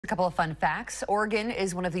couple of fun facts. Oregon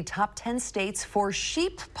is one of the top 10 states for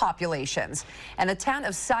sheep populations. And the town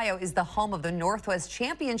of Scio is the home of the Northwest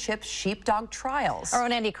Championship Sheepdog Trials. Our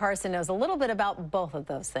own Andy Carson knows a little bit about both of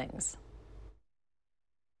those things.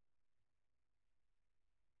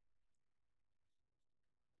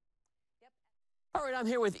 All right, I'm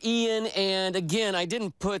here with Ian, and again, I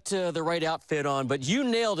didn't put the right outfit on, but you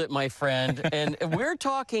nailed it, my friend. And we're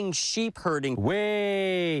talking sheep herding.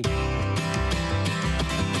 Way!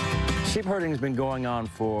 Sheep herding has been going on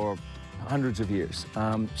for hundreds of years.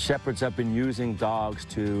 Shepherds have been using dogs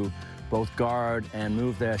to both guard and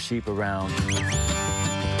move their sheep around.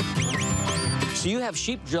 So you have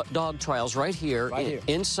sheepdog trials right here,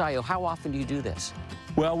 in Scio. How often do you do this?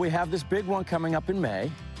 Well, we have this big one coming up in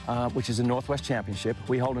May, which is the Northwest Championship.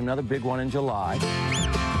 We hold another big one in July.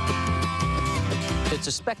 It's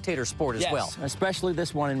a spectator sport as well. Especially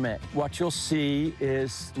this one in May. What you'll see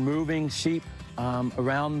is moving sheep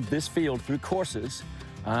around this field through courses,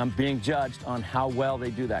 being judged on how well they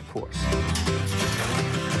do that course.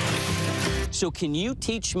 So can you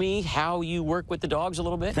teach me how you work with the dogs a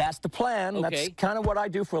little bit? That's the plan. Okay. That's kind of what I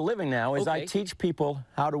do for a living now, is I teach people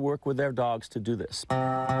how to work with their dogs to do this.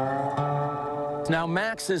 Now,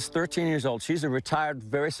 Max is 13 years old. She's a retired,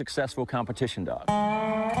 very successful competition dog.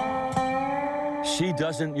 She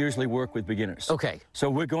doesn't usually work with beginners. Okay. So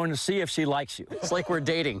we're going to see if she likes you. It's like we're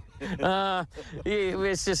dating.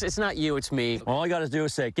 It's not you, it's me. All you got to do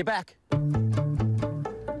is say, get back.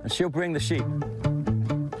 And she'll bring the sheep.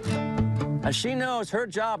 And she knows her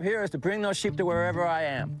job here is to bring those sheep to wherever I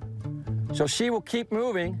am. So she will keep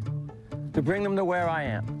moving to bring them to where I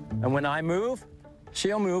am. And when I move,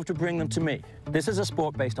 she'll move to bring them to me. This is a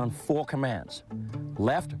sport based on 4 commands.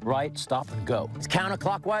 Left, right, stop, and go. It's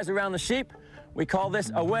counterclockwise around the sheep. We call this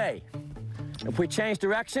away. If we change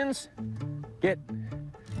directions,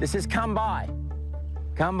 this is come by.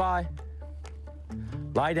 Come by.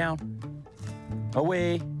 Lie down.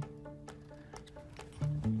 Away.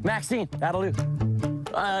 Maxine, that'll do.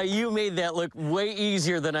 You made that look way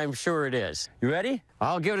easier than I'm sure it is. You ready?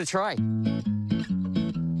 I'll give it a try.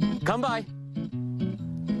 Come by.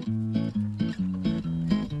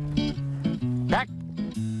 Back.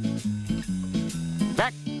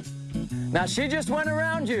 Back. Now, she just went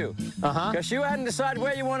around you. Uh-huh. Because you hadn't decided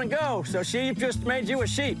where you want to go, so she just made you a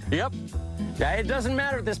sheep. Yep. Yeah, it doesn't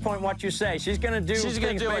matter at this point what you say. She's going to do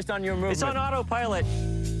things based on your movement. It's on autopilot.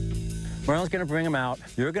 Merlin's going to bring him out.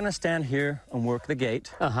 You're going to stand here and work the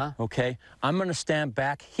gate. Uh-huh. Okay? I'm going to stand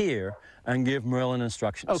back here and give Merlin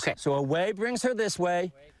instructions. Okay. So away brings her this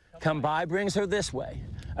way. Come by brings her this way.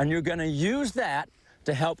 And you're going to use that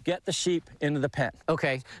to help get the sheep into the pen.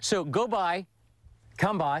 Okay. So go by.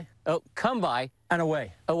 Come by. Oh, come by. And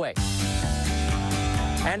away. Away.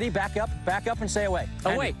 Andy, back up and say away.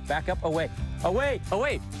 Away. Andy, back up, away. Away.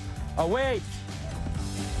 Away. Away.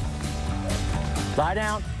 Lie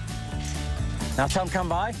down. Now tell him come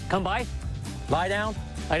by. Come by. Lie down.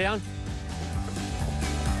 Lie down.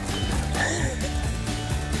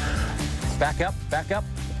 Back up, back up.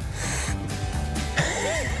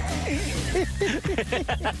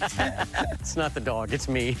 It's not the dog, it's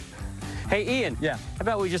me. Hey, Ian. Yeah. How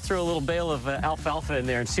about we just throw a little bale of alfalfa in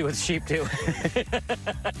there and see what the sheep do?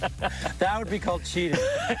 That would be called cheating.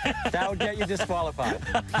 That would get you disqualified.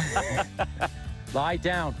 Lie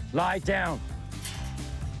down. Lie down.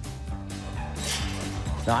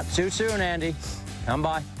 Not too soon, Andy. Come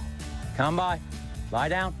by. Come by. Lie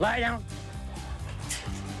down. Lie down.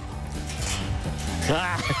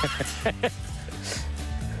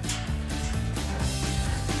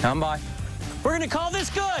 Come by. We're going to call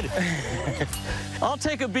this good. I'll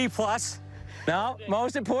take a B+. Now,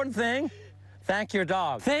 most important thing, thank your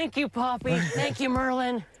dog. Thank you, Poppy. Thank you,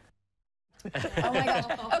 Merlin. Oh my gosh.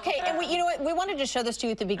 Okay, and you know what? We wanted to show this to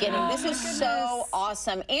you at the beginning. This is so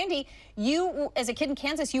awesome. Andy, you, as a kid in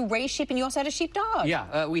Kansas, you raised sheep and you also had a sheepdog.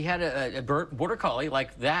 Yeah, we had a border collie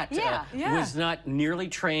like that. Was not nearly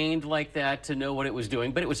trained like that to know what it was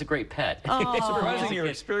doing, but it was a great pet. It's surprising your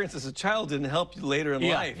experience as a child didn't help you later in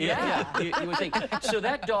life. Yeah, you would think. So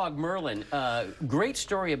that dog, Merlin, great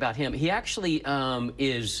story about him. He actually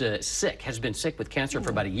is sick, has been sick with cancer for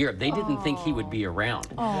about a year. They didn't think he would be around.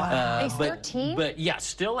 He's 13? But yeah,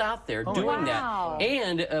 still out there doing that.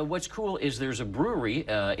 And what's cool is there's a brewery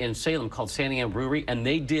in Salem called Santa Ana Brewery, and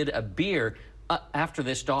they did a beer after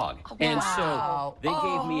this dog. And so they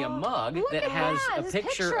gave me a mug that has a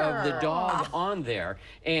picture of the dog on there.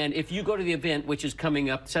 And if you go to the event, which is coming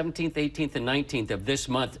up 17th, 18th, and 19th of this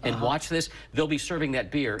month, and watch this, they'll be serving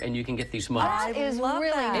that beer, and you can get these mugs. That is really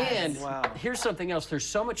nice. And here's something else. There's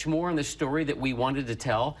so much more in the story that we wanted to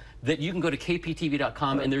tell, that you can go to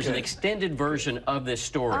kptv.com and there's an extended version of this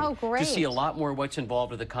story to see a lot more what's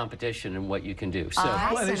involved with the competition and what you can do. So,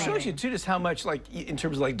 well, and it shows you too just how much, like in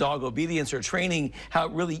terms of like dog obedience or training,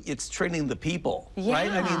 how it's training the people,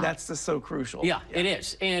 right? I mean, that's just so crucial. Yeah, it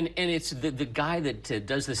is, and it's the guy that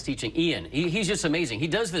does this teaching, Ian. He's just amazing. He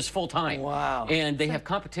does this full time. Wow. And they have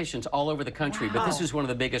competitions all over the country, but this is one of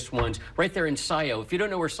the biggest ones right there in Scio. If you don't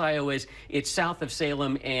know where Scio is, it's south of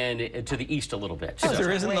Salem and to the east a little bit. So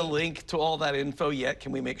there isn't a link to all that info yet.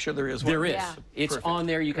 Can we make sure there is one? There is. It's on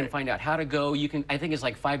there. You can find out how to go. You can. I think it's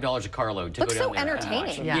like $5 a carload to go down there. Looks so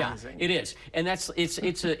entertaining. Yeah, it is, and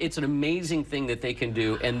it's an amazing thing that they can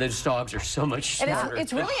do, and those dogs are so much smarter.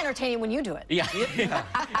 It's really entertaining when you do it. Yeah,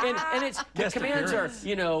 and it's the commands are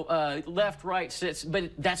left, right, sits,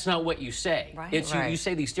 but that's not what you say. Right. It's you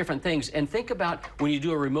say these different things, and think about when you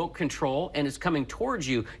do a remote control and it's coming towards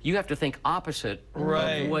you. You have to think opposite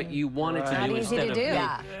of what you want it to do instead of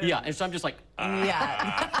yeah. And so I'm just like you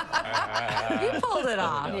pulled it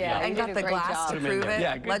off. And got the glass to prove it.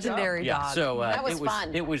 Yeah, Legendary dog. So that was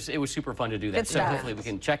fun. It was super fun to do that. Good So stuff. hopefully we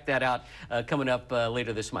can check that out coming up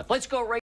later this month. Let's go right